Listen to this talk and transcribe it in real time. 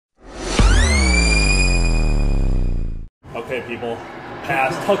Okay, people.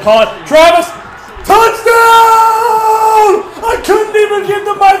 Pass. Caught. Travis! Touchdown! I couldn't even get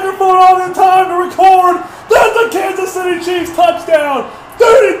the microphone on in time to record. That's a Kansas City Chiefs touchdown.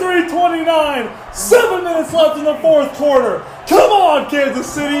 33-29. 7 minutes left in the fourth quarter. Come on,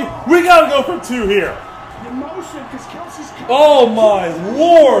 Kansas City. We got to go for two here. Oh, my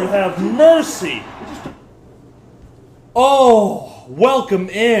Lord, have mercy. Oh, welcome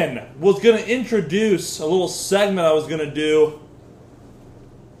in. Was going to introduce a little segment I was going to do.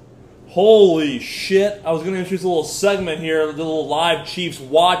 Holy shit. I was going to introduce a little segment here, a little live Chiefs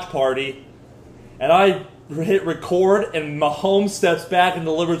watch party. And I hit record, and Mahomes steps back and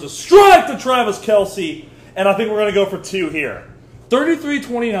delivers a strike to Travis Kelce. And I think we're going to go for two here.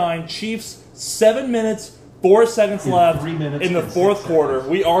 33-29, Chiefs, 7 minutes, 4 seconds left in the fourth quarter.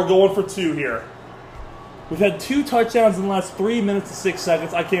 We are going for two here. We've had 2 touchdowns in the last 3 minutes and 6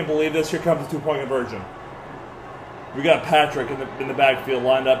 seconds. I can't believe this. Here comes the 2-point conversion. We got Patrick in the backfield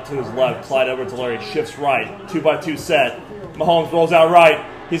lined up to his left. Clyde Edwards-Helaire shifts right. 2-by-2 set. Mahomes rolls out right.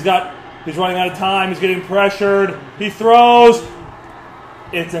 He's running out of time. He's getting pressured. He throws.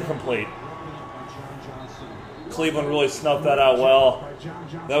 It's incomplete. Cleveland really snuffed that out well.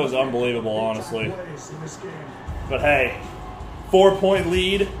 That was unbelievable, honestly. But hey, 4-point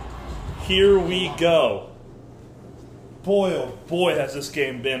lead. Here we go. Boy, oh boy, has this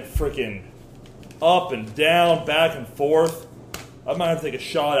game been freaking up and down, back and forth. I might have to take a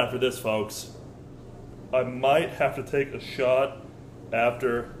shot after this, folks. I might have to take a shot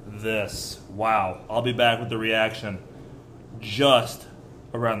after this. Wow. I'll be back with the reaction just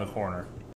around the corner.